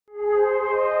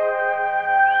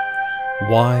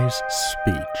Wise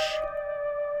speech.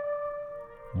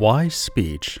 Wise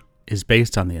speech is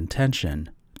based on the intention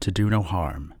to do no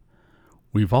harm.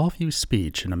 We've all used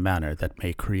speech in a manner that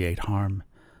may create harm,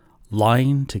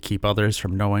 lying to keep others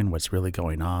from knowing what's really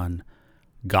going on,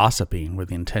 gossiping with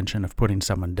the intention of putting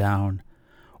someone down,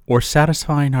 or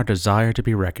satisfying our desire to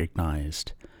be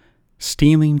recognized,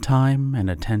 stealing time and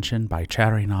attention by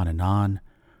chattering on,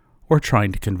 or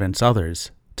trying to convince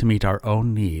others to meet our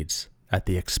own needs at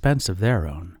the expense of their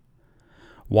own.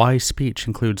 Wise speech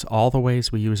includes all the ways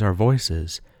we use our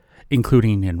voices,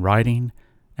 including in writing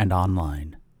and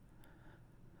online.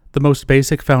 The most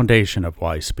basic foundation of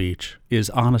wise speech is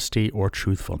honesty or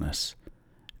truthfulness.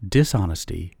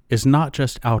 Dishonesty is not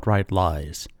just outright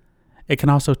lies. It can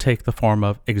also take the form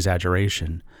of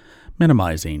exaggeration,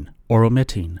 minimizing, or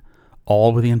omitting,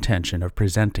 all with the intention of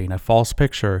presenting a false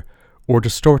picture or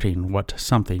distorting what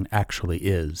something actually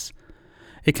is.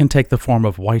 It can take the form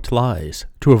of white lies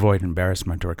to avoid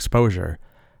embarrassment or exposure,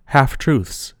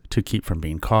 half-truths to keep from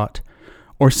being caught,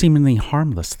 or seemingly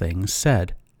harmless things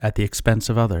said at the expense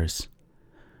of others.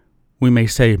 We may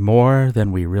say more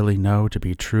than we really know to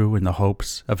be true in the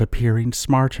hopes of appearing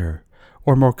smarter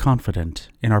or more confident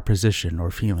in our position or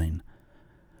feeling.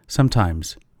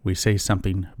 Sometimes we say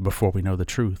something before we know the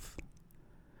truth.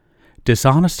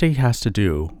 Dishonesty has to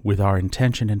do with our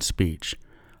intention in speech.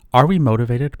 Are we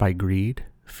motivated by greed,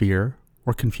 fear,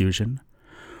 or confusion?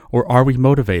 Or are we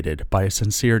motivated by a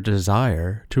sincere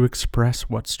desire to express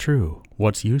what's true,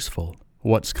 what's useful,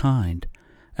 what's kind,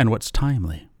 and what's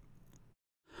timely?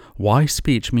 Wise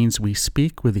speech means we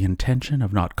speak with the intention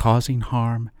of not causing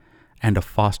harm and of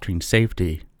fostering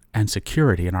safety and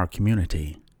security in our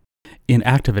community. In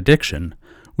active addiction,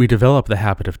 we develop the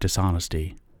habit of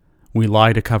dishonesty. We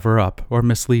lie to cover up or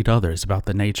mislead others about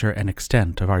the nature and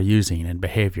extent of our using and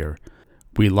behavior.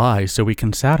 We lie so we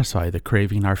can satisfy the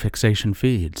craving our fixation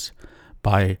feeds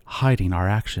by hiding our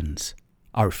actions,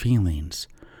 our feelings,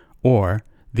 or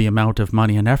the amount of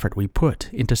money and effort we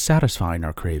put into satisfying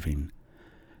our craving.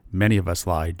 Many of us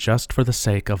lie just for the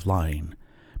sake of lying,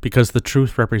 because the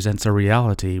truth represents a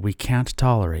reality we can't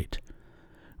tolerate.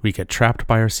 We get trapped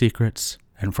by our secrets,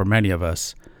 and for many of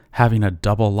us, having a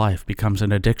double life becomes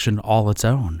an addiction all its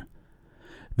own.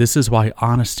 This is why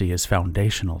honesty is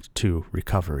foundational to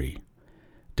recovery.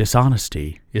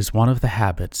 Dishonesty is one of the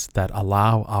habits that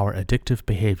allow our addictive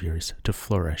behaviors to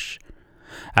flourish.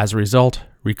 As a result,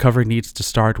 recovery needs to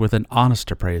start with an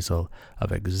honest appraisal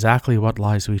of exactly what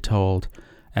lies we told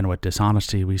and what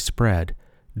dishonesty we spread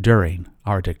during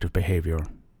our addictive behavior.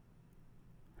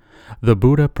 The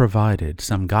Buddha provided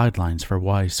some guidelines for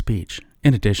wise speech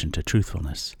in addition to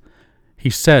truthfulness. He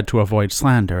said to avoid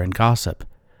slander and gossip,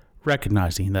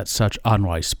 recognizing that such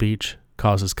unwise speech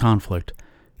causes conflict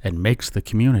and makes the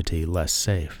community less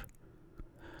safe.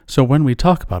 So when we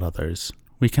talk about others,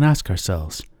 we can ask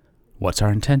ourselves, what's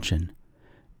our intention?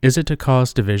 Is it to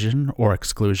cause division or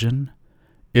exclusion?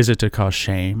 Is it to cause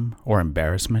shame or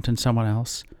embarrassment in someone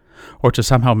else? Or to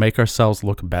somehow make ourselves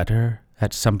look better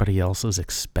at somebody else's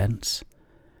expense?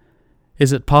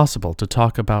 Is it possible to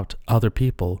talk about other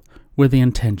people with the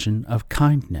intention of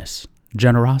kindness,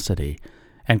 generosity,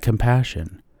 and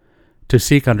compassion, to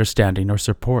seek understanding or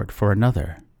support for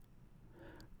another?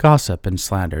 Gossip and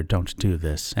slander don't do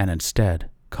this, and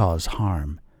instead cause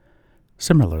harm.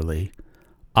 Similarly,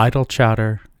 idle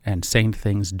chatter and saying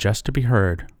things just to be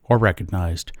heard or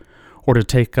recognized, or to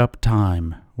take up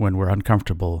time when we're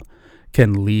uncomfortable,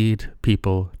 can lead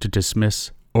people to dismiss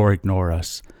or ignore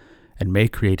us, and may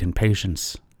create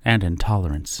impatience and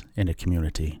intolerance in a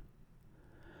community.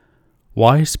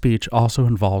 Wise speech also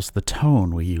involves the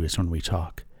tone we use when we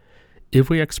talk.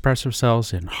 If we express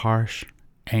ourselves in harsh,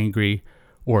 angry,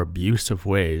 or abusive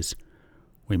ways,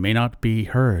 we may not be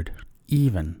heard,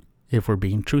 even if we're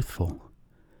being truthful.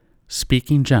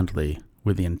 Speaking gently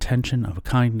with the intention of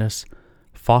kindness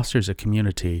fosters a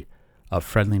community of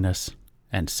friendliness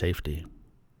and safety.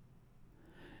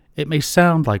 It may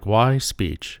sound like wise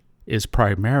speech is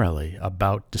primarily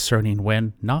about discerning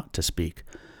when not to speak,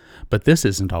 but this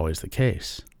isn't always the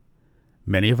case.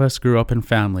 Many of us grew up in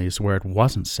families where it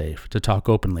wasn't safe to talk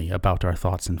openly about our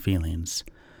thoughts and feelings.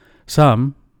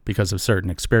 Some, because of certain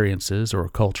experiences or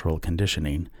cultural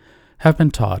conditioning, have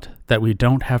been taught that we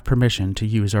don't have permission to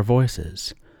use our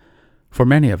voices. For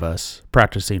many of us,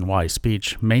 practicing wise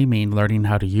speech may mean learning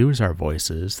how to use our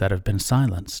voices that have been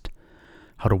silenced,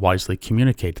 how to wisely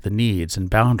communicate the needs and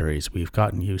boundaries we've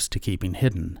gotten used to keeping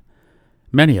hidden.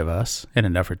 Many of us, in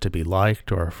an effort to be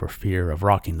liked or for fear of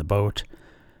rocking the boat,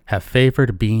 have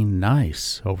favored being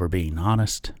nice over being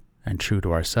honest and true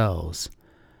to ourselves.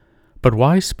 But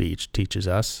wise speech teaches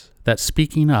us that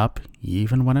speaking up,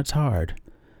 even when it's hard,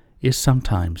 is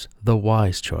sometimes the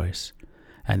wise choice,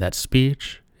 and that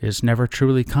speech is never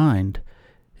truly kind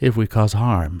if we cause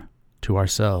harm to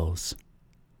ourselves.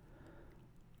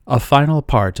 A final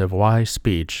part of wise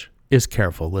speech is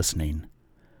careful listening.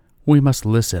 We must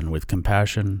listen with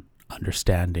compassion,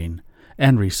 understanding,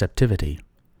 and receptivity.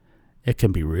 It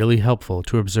can be really helpful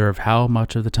to observe how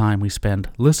much of the time we spend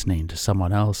listening to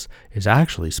someone else is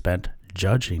actually spent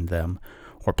judging them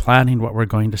or planning what we're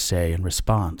going to say in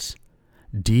response.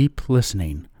 Deep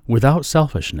listening, without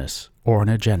selfishness or an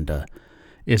agenda,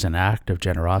 is an act of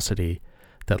generosity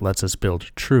that lets us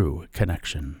build true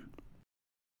connection.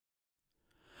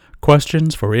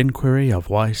 Questions for inquiry of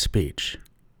wise speech.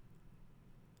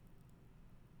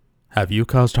 Have you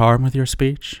caused harm with your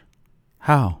speech?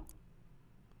 How?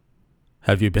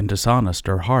 Have you been dishonest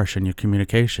or harsh in your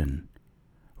communication?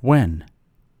 When?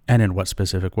 And in what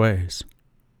specific ways?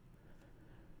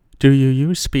 Do you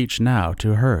use speech now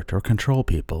to hurt or control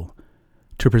people,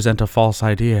 to present a false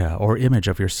idea or image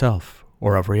of yourself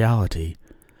or of reality,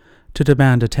 to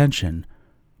demand attention,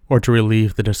 or to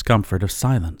relieve the discomfort of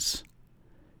silence?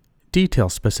 Detail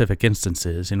specific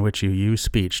instances in which you use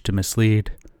speech to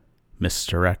mislead,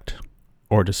 misdirect,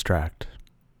 or distract.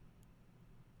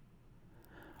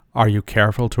 Are you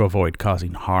careful to avoid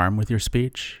causing harm with your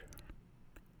speech?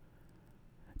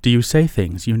 Do you say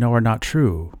things you know are not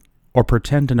true, or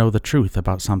pretend to know the truth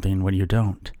about something when you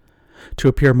don't, to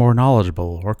appear more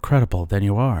knowledgeable or credible than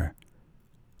you are?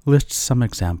 List some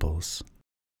examples.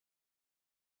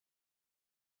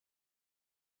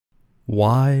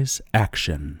 Wise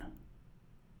action.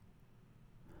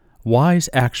 Wise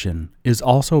action is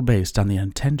also based on the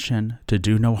intention to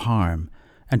do no harm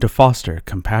and to foster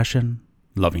compassion,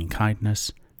 loving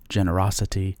kindness,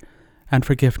 generosity, and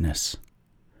forgiveness.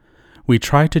 We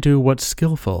try to do what's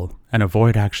skillful and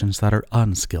avoid actions that are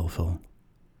unskillful.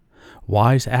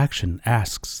 Wise action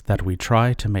asks that we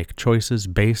try to make choices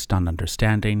based on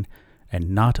understanding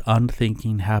and not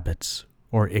unthinking habits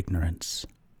or ignorance.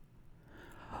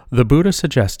 The Buddha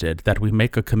suggested that we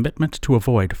make a commitment to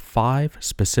avoid 5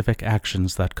 specific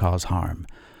actions that cause harm,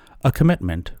 a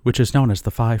commitment which is known as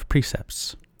the 5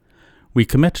 precepts. We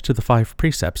commit to the 5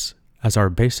 precepts as our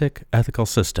basic ethical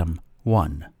system.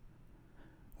 1.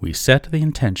 We set the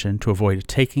intention to avoid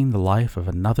taking the life of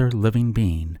another living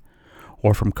being,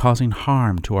 or from causing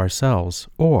harm to ourselves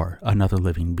or another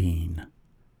living being.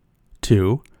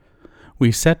 2.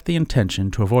 We set the intention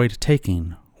to avoid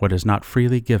taking what is not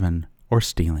freely given or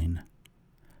stealing.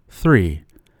 3.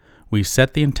 We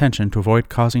set the intention to avoid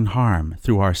causing harm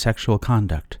through our sexual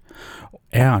conduct,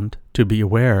 and to be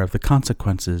aware of the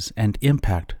consequences and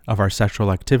impact of our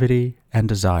sexual activity and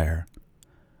desire.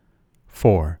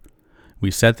 4.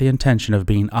 We set the intention of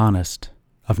being honest,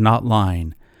 of not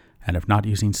lying, and of not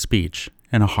using speech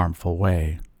in a harmful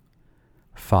way.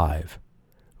 5.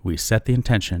 We set the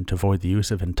intention to avoid the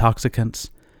use of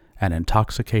intoxicants and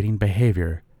intoxicating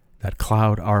behavior that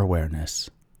cloud our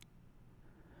awareness.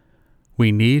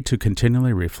 We need to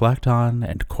continually reflect on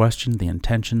and question the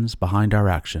intentions behind our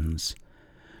actions.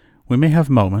 We may have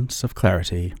moments of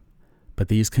clarity, but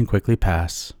these can quickly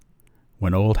pass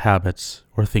when old habits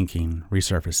or thinking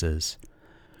resurfaces.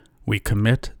 We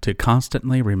commit to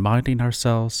constantly reminding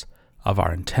ourselves of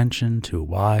our intention to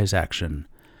wise action,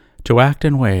 to act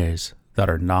in ways that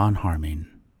are non-harming.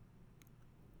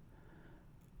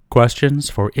 Questions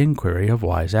for inquiry of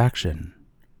wise action.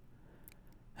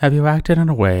 Have you acted in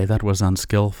a way that was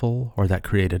unskillful or that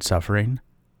created suffering?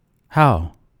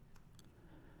 How?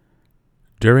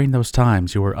 During those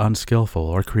times you were unskillful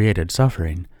or created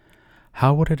suffering,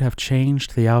 how would it have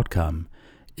changed the outcome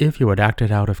if you had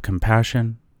acted out of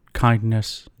compassion,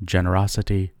 kindness,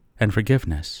 generosity, and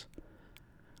forgiveness?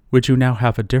 Would you now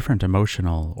have a different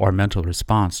emotional or mental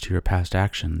response to your past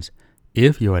actions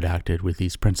if you had acted with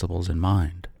these principles in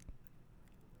mind?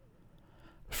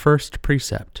 First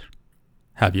precept.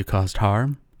 Have you caused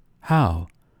harm? How?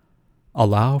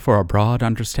 Allow for a broad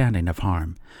understanding of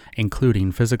harm,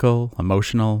 including physical,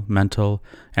 emotional, mental,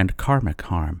 and karmic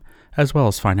harm, as well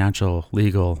as financial,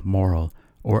 legal, moral,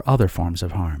 or other forms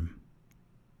of harm.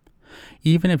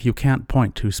 Even if you can't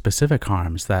point to specific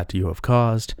harms that you have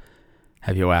caused,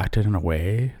 have you acted in a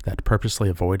way that purposely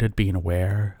avoided being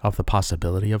aware of the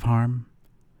possibility of harm?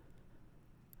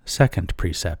 Second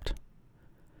precept.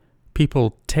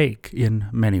 People take in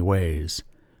many ways.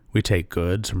 We take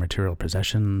goods or material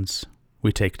possessions.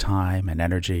 We take time and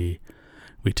energy.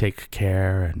 We take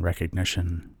care and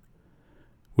recognition.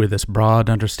 With this broad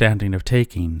understanding of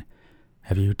taking,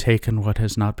 have you taken what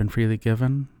has not been freely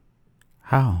given?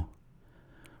 How?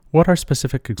 What are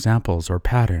specific examples or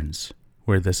patterns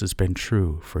where this has been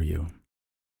true for you?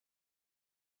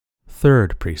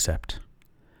 Third precept.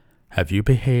 Have you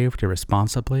behaved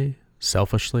irresponsibly,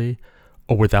 selfishly,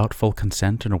 or without full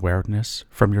consent and awareness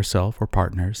from yourself or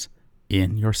partners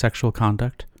in your sexual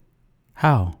conduct?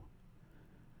 How?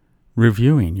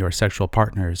 Reviewing your sexual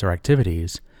partners or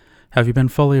activities, have you been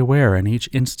fully aware in each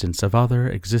instance of other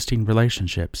existing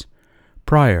relationships,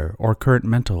 prior or current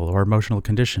mental or emotional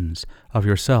conditions of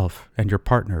yourself and your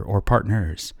partner or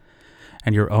partners,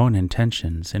 and your own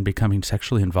intentions in becoming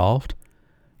sexually involved?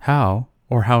 How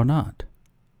or how not?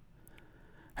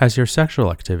 Has your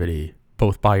sexual activity,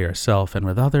 both by yourself and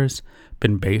with others,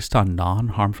 been based on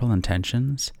non-harmful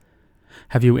intentions?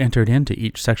 Have you entered into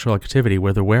each sexual activity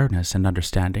with awareness and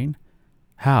understanding?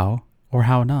 How or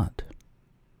how not?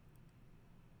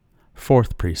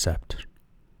 Fourth precept.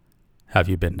 Have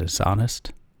you been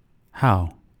dishonest?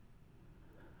 How?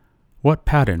 What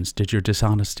patterns did your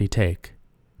dishonesty take?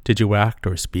 Did you act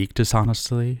or speak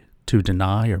dishonestly to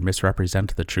deny or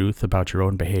misrepresent the truth about your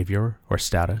own behavior or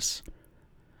status?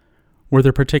 Were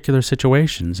there particular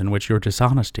situations in which your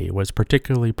dishonesty was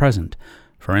particularly present,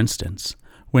 for instance,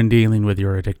 when dealing with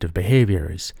your addictive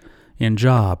behaviors, in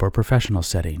job or professional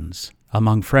settings,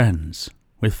 among friends,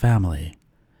 with family?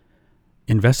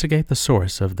 Investigate the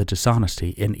source of the dishonesty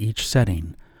in each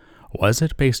setting. Was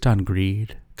it based on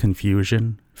greed,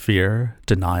 confusion, fear,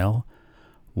 denial?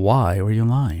 Why were you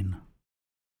lying?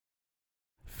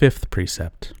 Fifth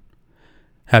precept.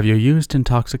 Have you used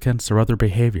intoxicants or other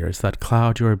behaviors that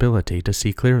cloud your ability to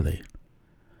see clearly?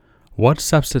 What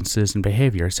substances and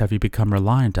behaviors have you become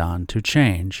reliant on to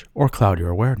change or cloud your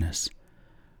awareness?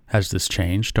 Has this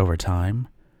changed over time?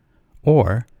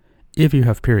 Or, if you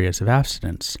have periods of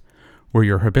abstinence, were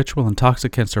your habitual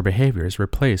intoxicants or behaviors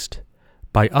replaced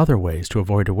by other ways to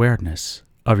avoid awareness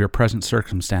of your present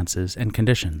circumstances and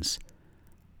conditions?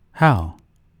 How?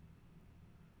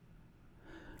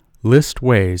 List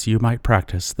ways you might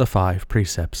practice the 5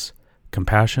 precepts: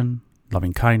 compassion,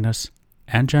 loving-kindness,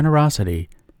 and generosity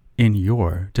in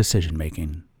your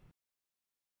decision-making.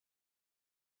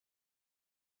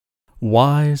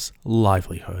 Wise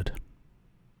livelihood.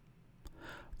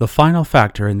 The final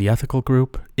factor in the ethical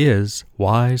group is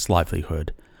wise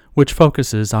livelihood, which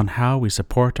focuses on how we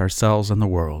support ourselves and the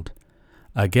world.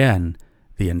 Again,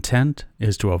 the intent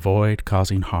is to avoid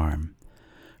causing harm.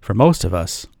 For most of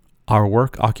us, our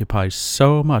work occupies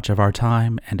so much of our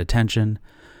time and attention,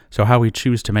 so how we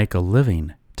choose to make a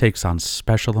living takes on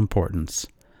special importance.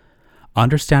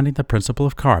 Understanding the principle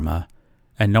of karma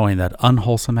and knowing that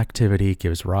unwholesome activity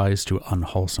gives rise to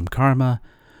unwholesome karma,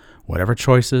 whatever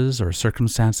choices or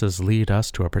circumstances lead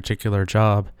us to a particular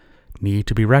job need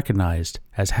to be recognized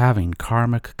as having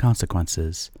karmic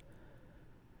consequences.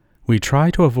 We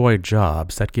try to avoid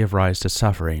jobs that give rise to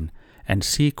suffering and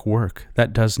seek work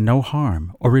that does no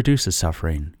harm or reduces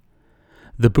suffering.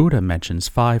 The Buddha mentions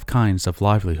 5 kinds of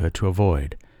livelihood to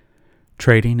avoid: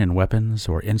 trading in weapons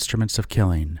or instruments of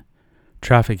killing,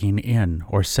 trafficking in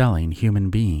or selling human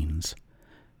beings,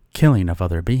 killing of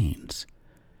other beings,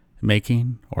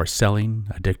 making or selling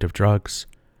addictive drugs,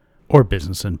 or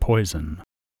business in poison.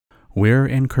 We're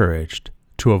encouraged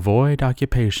to avoid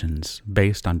occupations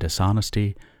based on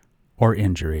dishonesty or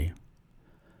injury.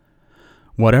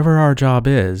 Whatever our job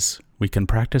is, we can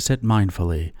practice it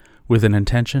mindfully with an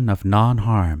intention of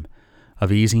non-harm,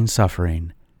 of easing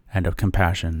suffering, and of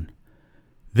compassion.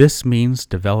 This means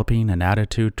developing an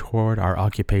attitude toward our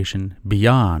occupation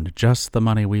beyond just the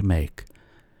money we make.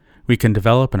 We can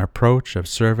develop an approach of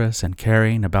service and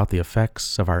caring about the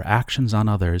effects of our actions on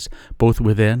others, both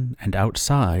within and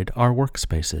outside our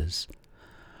workspaces.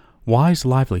 Wise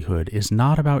livelihood is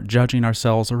not about judging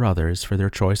ourselves or others for their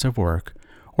choice of work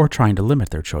or trying to limit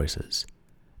their choices.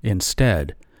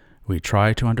 Instead, we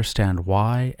try to understand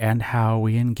why and how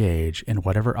we engage in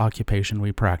whatever occupation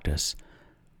we practice.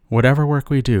 Whatever work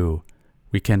we do,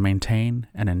 we can maintain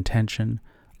an intention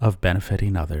of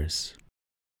benefiting others.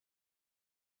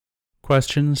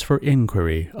 Questions for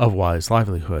inquiry of wise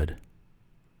livelihood.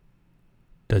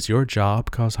 Does your job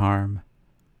cause harm?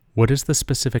 What is the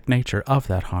specific nature of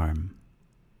that harm?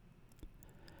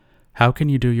 How can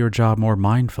you do your job more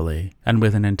mindfully and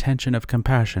with an intention of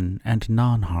compassion and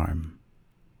non-harm?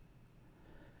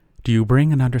 Do you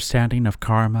bring an understanding of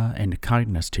karma and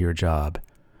kindness to your job,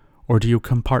 or do you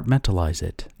compartmentalize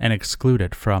it and exclude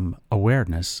it from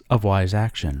awareness of wise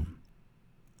action?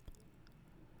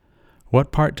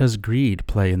 What part does greed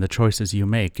play in the choices you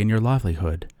make in your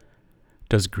livelihood?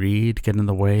 Does greed get in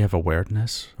the way of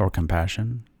awareness or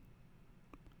compassion?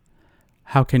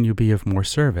 How can you be of more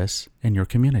service in your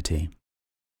community?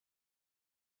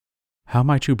 How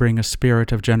might you bring a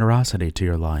spirit of generosity to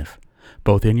your life,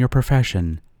 both in your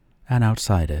profession and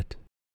outside it?